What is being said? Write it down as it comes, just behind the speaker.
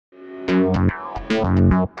Hi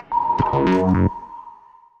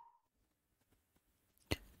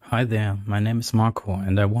there, my name is Marco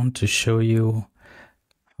and I want to show you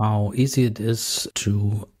how easy it is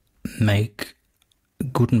to make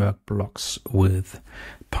Gutenberg blocks with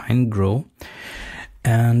Pinegrow.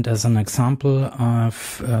 And as an example,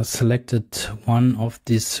 I've selected one of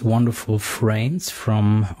these wonderful frames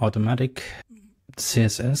from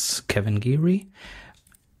automatic.css, Geary.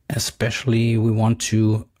 Especially we want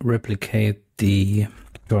to replicate the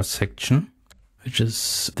door section, which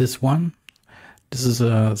is this one. This is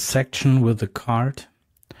a section with a card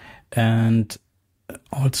and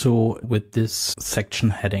also with this section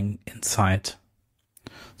heading inside.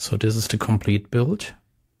 So this is the complete build.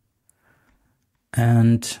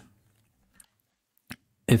 And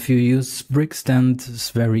if you use bricks, then this is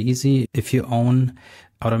very easy. If you own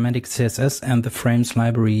automatic CSS and the frames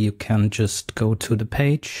library, you can just go to the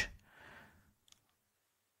page,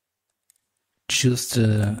 choose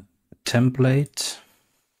the template,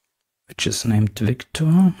 which is named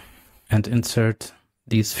Victor, and insert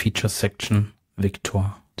these feature section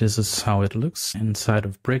Victor. This is how it looks inside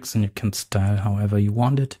of bricks, and you can style however you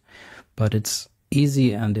want it, but it's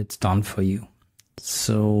easy and it's done for you.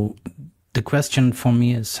 So the question for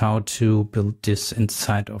me is how to build this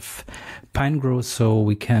inside of Pinegrow so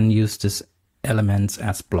we can use these elements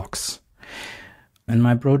as blocks. In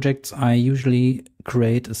my projects, I usually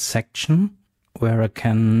create a section where I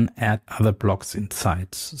can add other blocks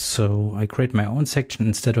inside. So I create my own section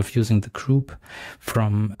instead of using the group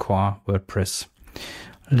from core WordPress.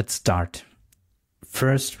 Let's start.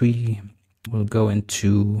 First, we will go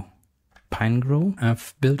into Pinegrow.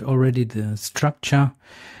 I've built already the structure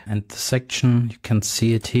and the section. You can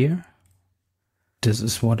see it here. This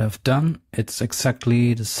is what I've done. It's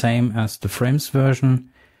exactly the same as the frames version,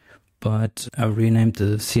 but I renamed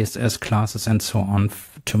the CSS classes and so on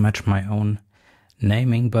to match my own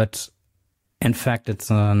naming, but in fact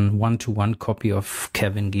it's a one-to-one copy of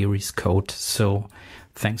Kevin Geary's code, so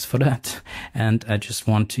thanks for that, and I just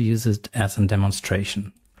want to use it as a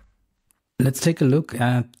demonstration. Let's take a look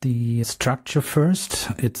at the structure first.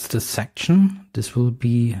 It's the section. This will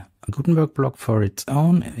be a Gutenberg block for its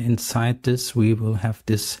own. Inside this we will have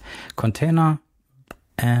this container,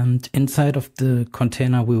 and inside of the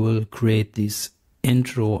container we will create this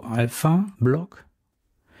intro alpha block.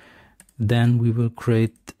 Then we will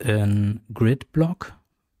create a grid block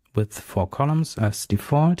with 4 columns as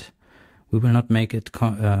default. We will not make it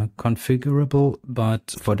configurable,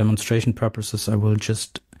 but for demonstration purposes, I will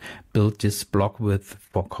just build this block with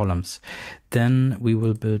 4 columns. Then we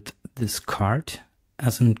will build this card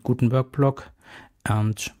as a Gutenberg block.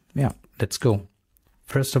 And yeah, let's go.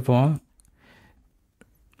 First of all,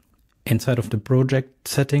 inside of the project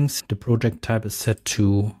settings, the project type is set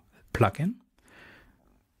to plugin.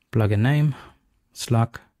 Plugin name,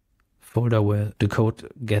 slug, folder where the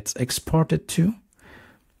code gets exported to,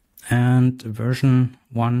 and version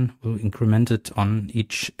 1 will increment it on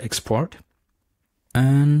each export.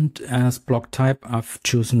 And as block type, I've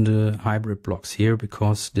chosen the hybrid blocks here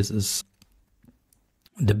because this is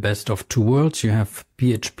the best of two worlds. You have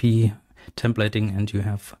PHP templating and you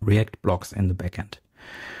have React blocks in the backend.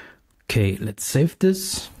 Okay, let's save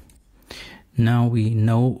this. Now we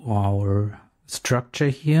know our structure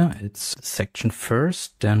here. It's section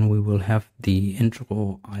first, then we will have the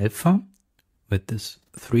intro alpha with this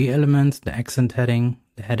 3 elements, the accent heading,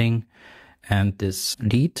 the heading, and this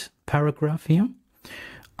lead paragraph here.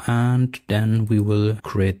 And then we will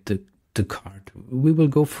create the card. We will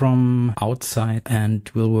go from outside and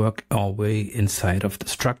we'll work our way inside of the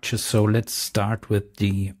structure. So let's start with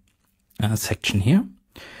the section here.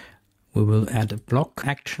 We will add a block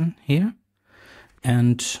action here,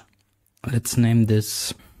 and let's name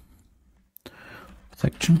this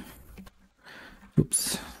section.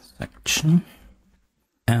 Section.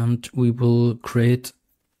 And we will create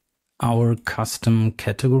our custom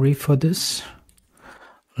category for this.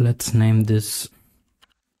 Let's name this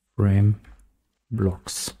frame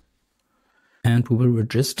blocks. And we will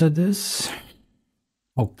register this.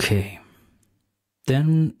 Okay.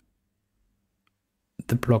 Then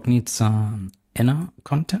the block needs some inner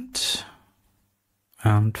content.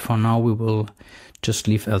 And for now we will just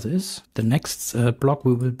leave as is. The next block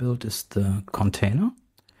we will build is the container.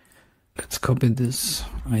 Let's copy this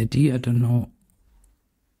ID. I don't know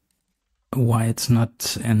why it's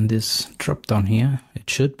not in this drop down here. It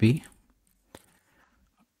should be.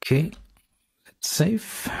 Okay, let's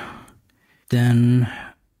save. Then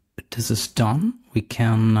this is done. We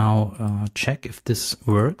can now check if this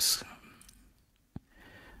works.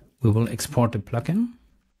 We will export the plugin.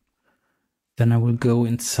 Then I will go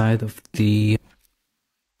inside of the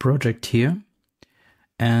project here.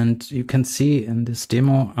 And you can see in this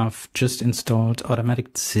demo, I've just installed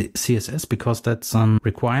automatic CSS because that's a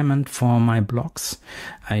requirement for my blocks.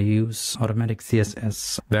 I use automatic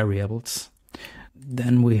CSS variables.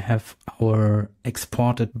 Then we have our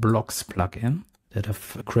exported blocks plugin that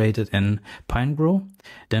I've created in Pinegrow.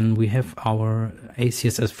 Then we have our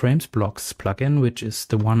ACSS frames blocks plugin, which is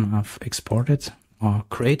the one I've exported or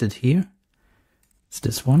created here. It's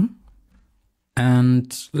this one.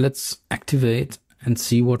 And let's activate and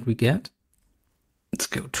see what we get. Let's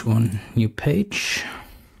go to a new page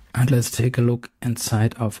and let's take a look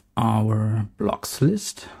inside of our blocks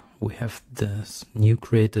list. We have this new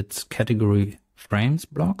created category frames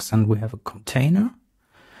blocks, and we have a container,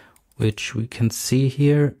 which we can see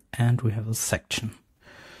here, and we have a section.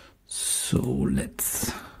 So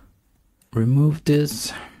let's remove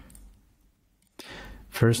this.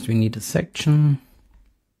 First we need a section.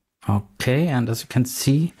 Okay, and as you can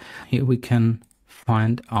see, here we can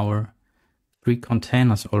find our 3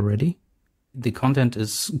 containers already. The content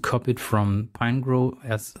is copied from Pinegrow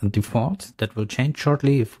as a default. That will change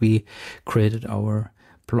shortly if we created our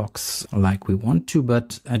blocks like we want to,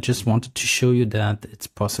 but I just wanted to show you that it's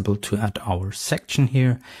possible to add our section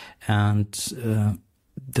here, and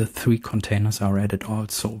the 3 containers are added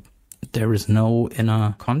also. There is no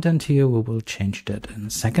inner content here. We will change that in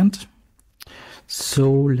a second.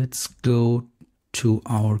 So let's go to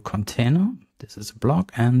our container. This is a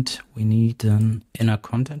block and we need an inner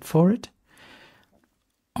content for it.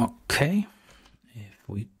 Okay, if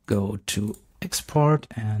we go to export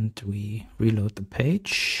and we reload the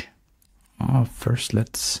page. First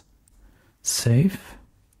let's save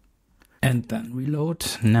and then reload.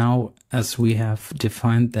 Now, as we have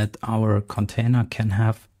defined that our container can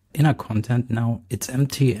have inner content, now it's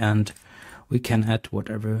empty and we can add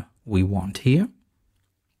whatever we want here.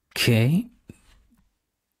 Okay.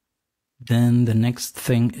 Then the next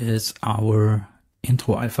thing is our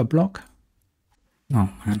intro alpha block.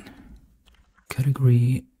 Oh man.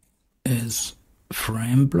 Category is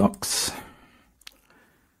frame blocks.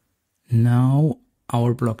 Now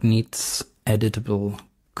our block needs editable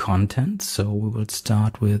content, so we will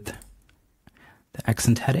start with the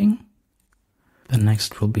accent heading. The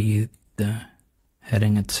next will be the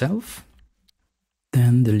heading itself,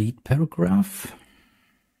 then the lead paragraph,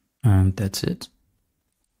 and that's it.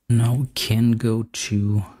 Now we can go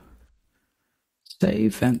to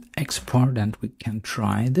save and export and we can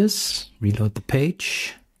try this. Reload the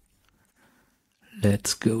page.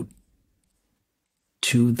 Let's go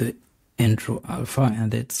to the intro alpha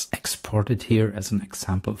and it's exported here as an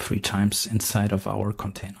example 3 times inside of our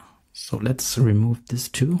container. So let's remove this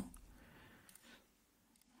too.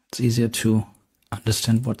 It's easier to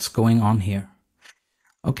understand what's going on here.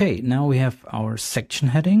 Okay, now we have our section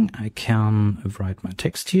heading. I can write my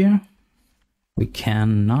text here. We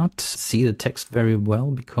cannot see the text very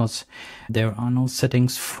well because there are no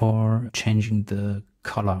settings for changing the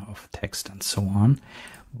color of text and so on.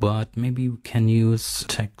 But maybe we can use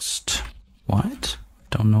text white.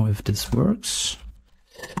 Don't know if this works.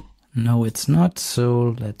 No, it's not.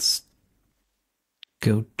 So let's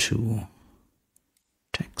go to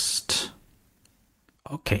text.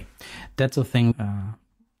 Okay, that's a thing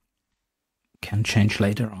can change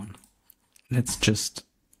later on. Let's just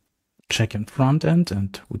check in front end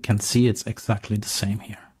and we can see it's exactly the same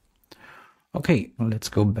here. Okay, let's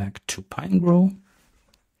go back to Pinegrow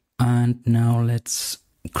and now let's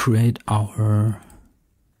create our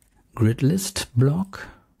grid list block.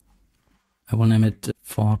 I will name it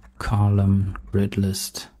 4-column grid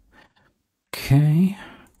list. Okay,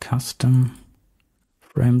 custom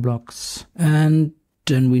frame blocks, and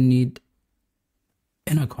then we need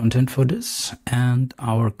inner content for this, and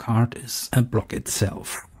our card is a block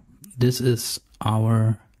itself. This is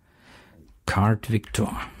our card Victor.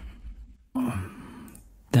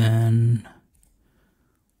 Then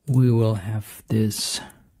we will have this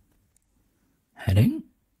heading,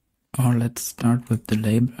 or let's start with the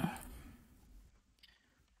label.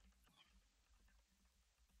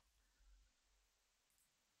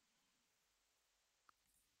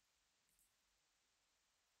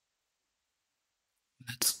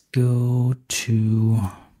 Let's go to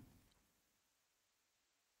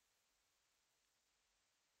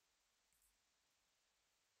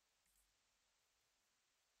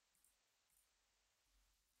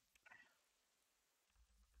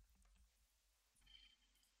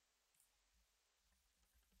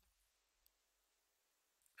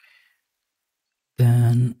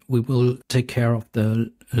then we will take care of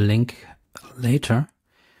the link later.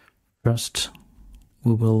 First,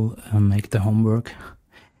 we will make the homework.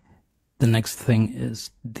 The next thing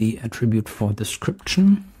is the attribute for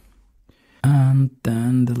description. And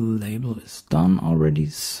then the label is done already.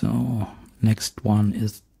 So next one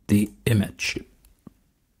is the image.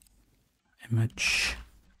 Image.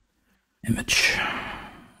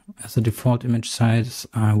 As a default image size,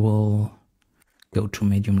 I will go to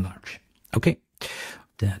medium large. Okay,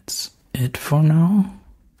 that's it for now.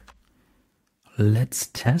 Let's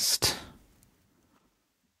test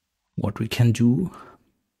what we can do.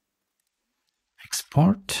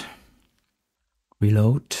 Export,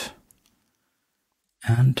 reload,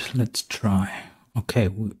 and let's try. Okay,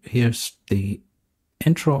 here's the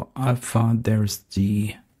intro alpha. There's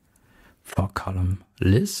the 4-column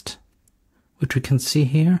list, which we can see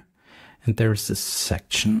here. And there's this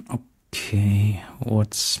section. Okay,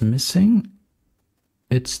 what's missing?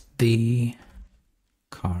 It's the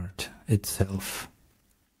card itself.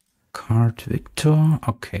 Card Victor.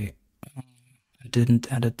 Okay, I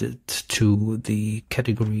didn't add it to the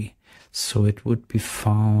category, so it would be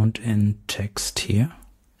found in text here.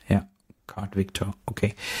 Yeah, Card Victor.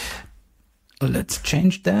 Okay, let's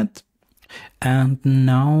change that. And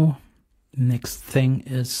now next thing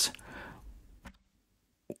is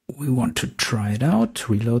we want to try it out.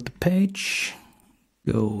 Reload the page.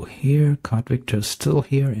 Go here. Card Victor is still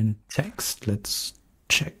here in text. Let's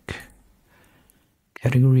check.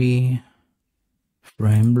 Category,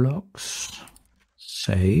 frame blocks,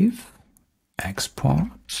 save,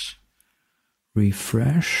 export,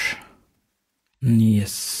 refresh.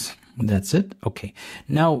 Yes, that's it. Okay,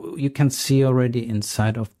 now you can see already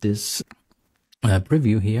inside of this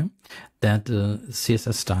preview here that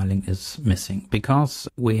CSS styling is missing because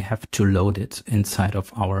we have to load it inside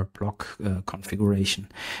of our block configuration.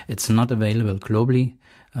 It's not available globally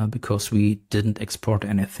because we didn't export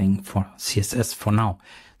anything for CSS for now.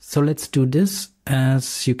 So let's do this.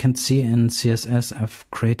 As you can see in CSS, I've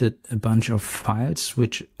created a bunch of files,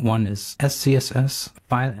 which one is SCSS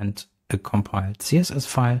file and a compiled CSS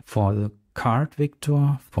file for the card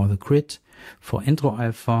Victor, for the grid, for intro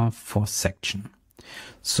alpha, for section.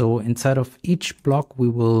 So inside of each block, we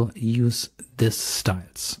will use this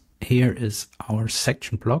styles. Here is our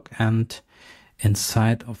section block, and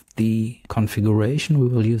inside of the configuration, we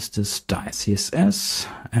will use this style CSS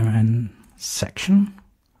and then section.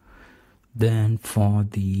 Then for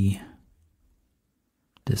this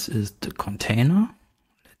is the container.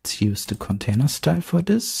 Let's use the container style for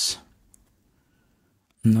this.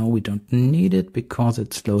 No, we don't need it because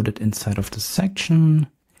it's loaded inside of the section.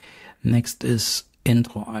 Next is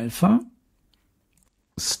intro alpha,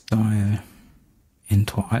 style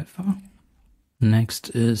intro alpha.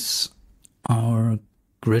 Next is our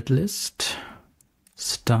grid list,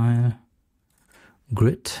 style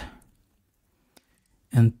grid,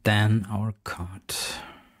 and then our card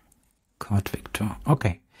Victor.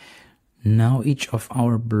 Okay, now each of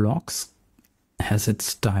our blocks has its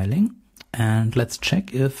styling, and let's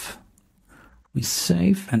check if we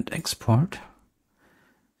save and export,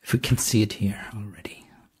 if we can see it here already.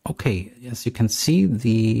 Okay, as you can see,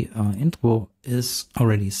 the intro is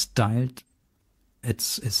already styled.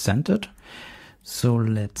 It's centered. So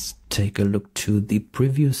let's take a look to the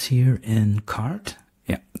previews here in card.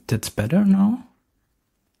 Yeah, that's better now.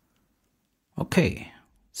 Okay,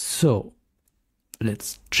 so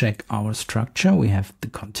let's check our structure. We have the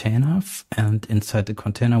container, and inside the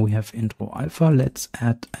container we have intro alpha. Let's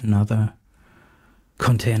add another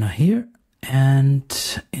container here,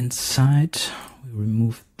 and inside we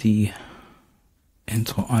remove the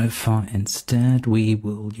intro alpha. Instead we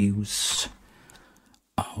will use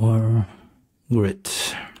our grid,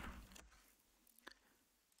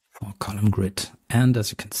 4-column grid. And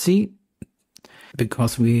as you can see,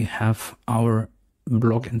 because we have our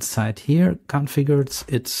block inside here configured,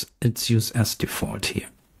 it's used as default here.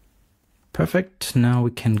 Perfect. Now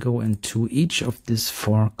we can go into each of these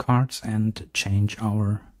 4 cards and change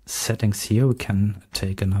our settings here. We can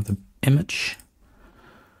take another image.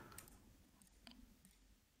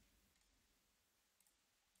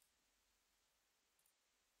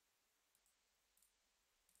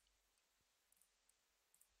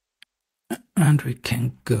 And we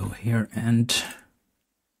can go here and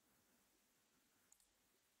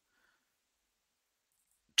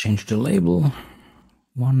change the label.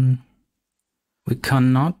 We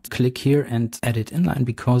cannot click here and edit inline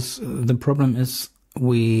because the problem is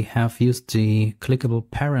we have used the clickable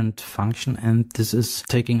parent function, and this is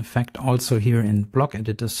taking effect also here in block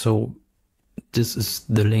editor. So this is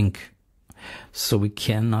the link. So we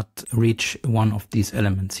cannot reach one of these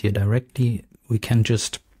elements here directly. We can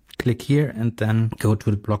just click here and then go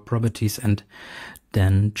to the block properties and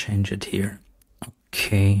then change it here.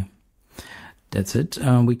 Okay, that's it.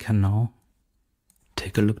 We can now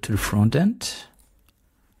take a look to the front end.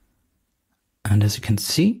 And as you can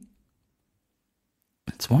see,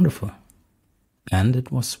 it's wonderful. And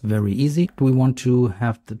it was very easy. We want to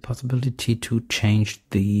have the possibility to change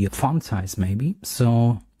the font size maybe.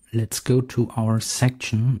 So let's go to our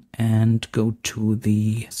section and go to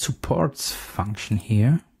the supports function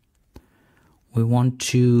here. We want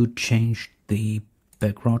to change the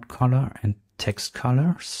background color and text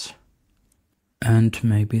colors. And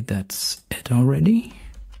maybe that's it already.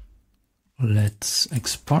 Let's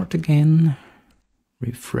export again,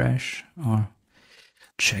 refresh, or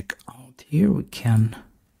check out here. We can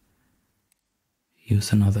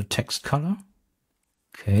use another text color.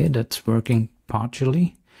 Okay, that's working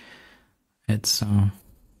partially. It's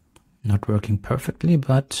not working perfectly,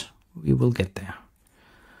 but we will get there.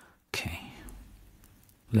 Okay,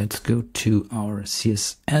 let's go to our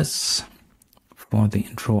CSS for the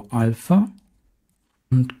intro alpha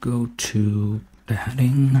and go to the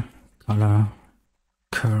heading, color,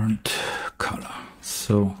 current color.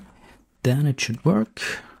 So then it should work.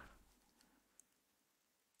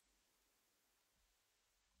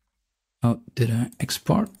 Oh, did I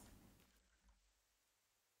export?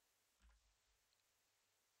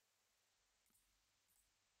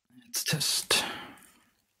 Let's test.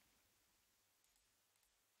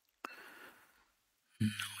 No,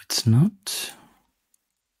 it's not.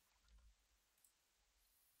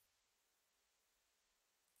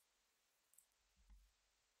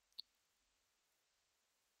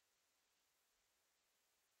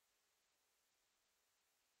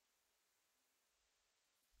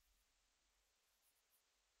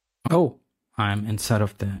 Oh, I'm inside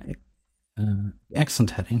of the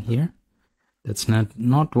accent heading here. That's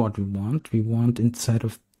not what we want. We want inside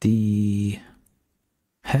of the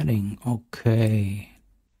heading. Okay.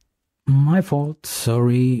 My fault,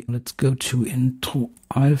 sorry. Let's go to intro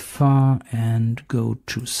alpha and go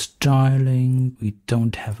to styling. We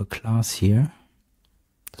don't have a class here.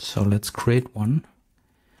 So let's create one.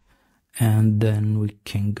 And then we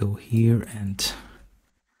can go here and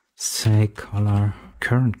say color,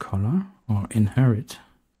 current color, or inherit.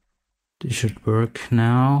 This should work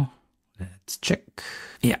now. Let's check.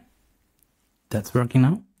 Yeah, that's working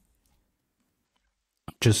now.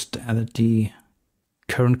 Just added the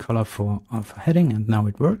current color for alpha heading and now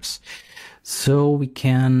it works. So we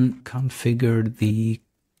can configure the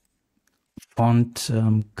font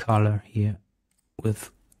color here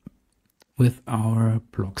with our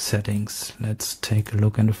block settings. Let's take a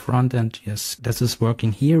look in the front end. Yes, this is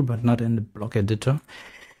working here, but not in the block editor.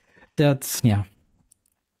 That's, yeah.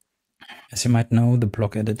 As you might know, the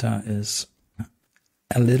block editor is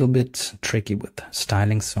a little bit tricky with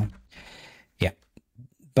styling. So yeah,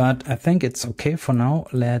 but I think it's okay for now.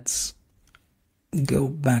 Let's go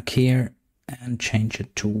back here and change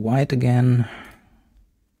it to white again.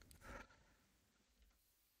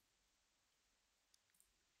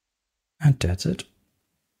 And that's it.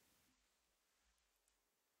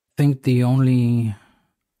 I think the only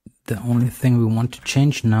thing we want to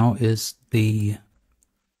change now is the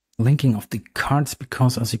linking of the cards,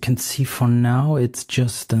 because as you can see for now it's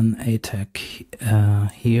just an A tag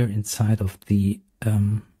here inside of the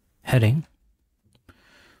heading.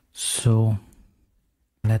 So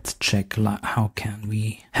let's check how can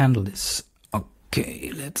we handle this.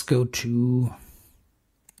 Okay, let's go to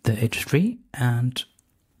the H3 and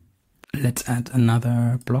let's add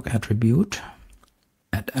another block attribute.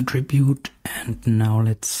 Add attribute, and now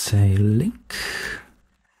let's say link.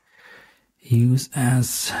 Use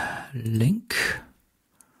as link,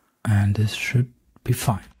 and this should be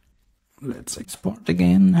fine. Let's export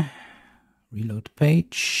again, reload the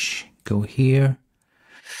page, go here,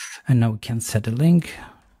 and now we can set a link.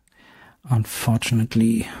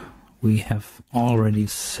 Unfortunately, we have already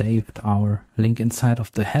saved our link inside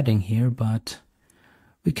of the heading here, but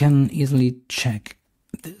we can easily check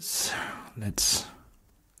this. Let's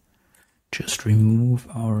just remove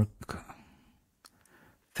our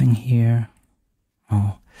thing here.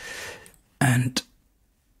 Oh, and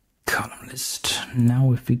column list.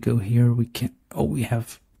 Now if we go here, we can, oh, we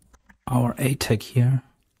have our A tag here.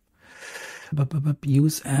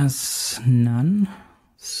 Use as none.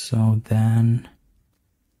 So then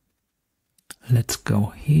let's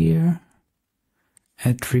go here,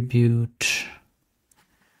 attribute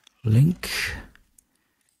link,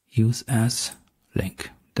 use as link.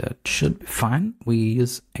 That should be fine. We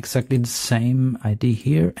use exactly the same ID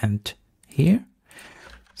here and here.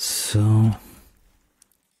 So,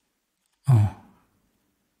 oh,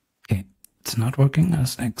 okay, it's not working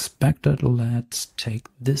as expected. Let's take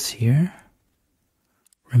this here,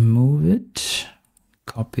 remove it,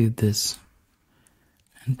 copy this,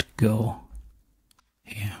 and go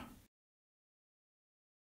here.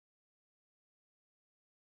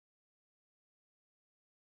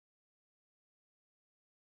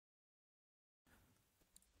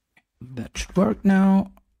 That should work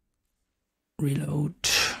now. Reload.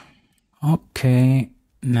 Okay,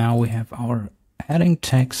 now we have our heading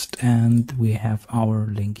text and we have our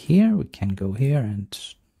link here. We can go here and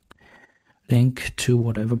link to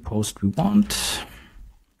whatever post we want.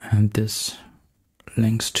 And this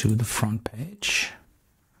links to the front page.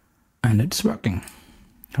 And it's working.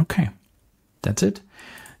 Okay, that's it.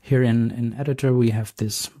 Here in editor we have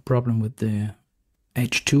this problem with the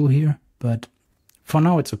H2 here, but for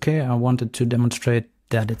now it's okay. I wanted to demonstrate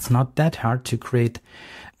that it's not that hard to create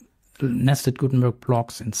nested Gutenberg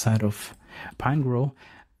blocks inside of Pinegrow.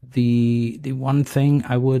 The one thing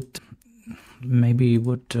I would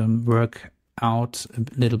work out a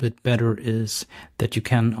little bit better is that you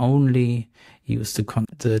can only use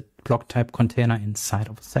the block type container inside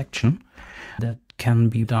of a section. That can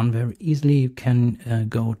be done very easily. You can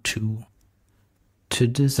go to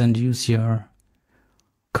this and use your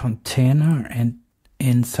container, and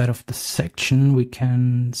inside of the section we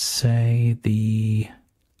can say the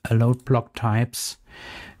allowed block types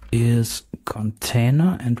is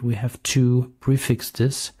container, and we have to prefix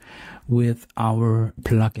this with our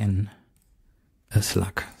plugin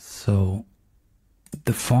slug. So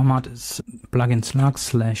the format is plugin slug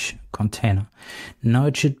 / container. Now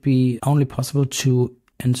it should be only possible to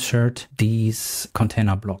insert these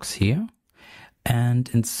container blocks here. And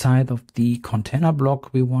inside of the container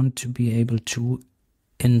block, we want to be able to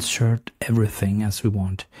insert everything as we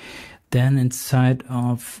want. Then inside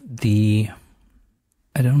of the,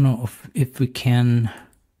 I don't know if we can,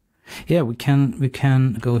 yeah, we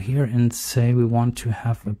can go here and say we want to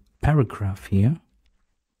have a paragraph here.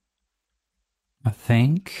 I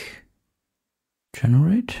think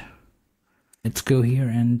generate. Let's go here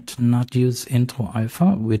and not use intro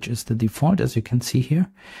alpha, which is the default, as you can see here.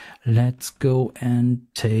 Let's go and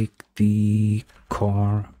take the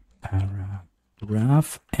core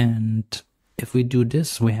paragraph, and if we do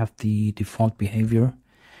this, we have the default behavior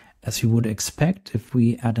as you would expect. If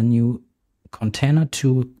we add a new container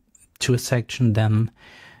to a section, then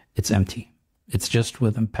it's empty. It's just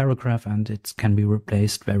with a paragraph and it can be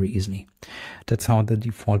replaced very easily. That's how the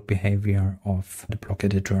default behavior of the block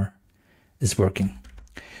editor is working.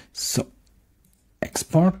 So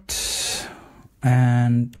export,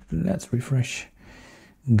 and let's refresh.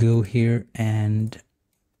 Go here and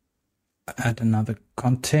add another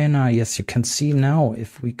container. Yes, you can see now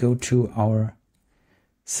if we go to our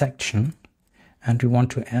section and we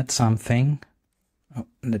want to add something. Oh,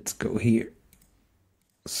 let's go here.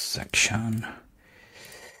 Section.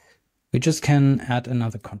 We just can add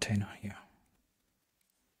another container here.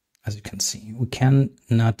 As you can see, we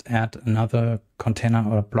cannot add another container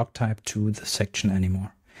or a block type to the section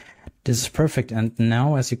anymore. This is perfect. And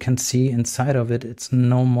now, as you can see inside of it, it's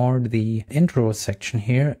no more the intro section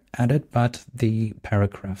here added, but the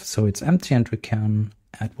paragraph. So it's empty and we can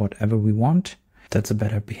add whatever we want. That's a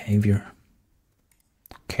better behavior.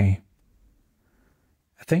 Okay.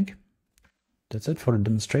 I think that's it for the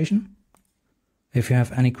demonstration. If you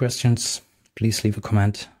have any questions, please leave a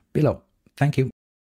comment below. Thank you.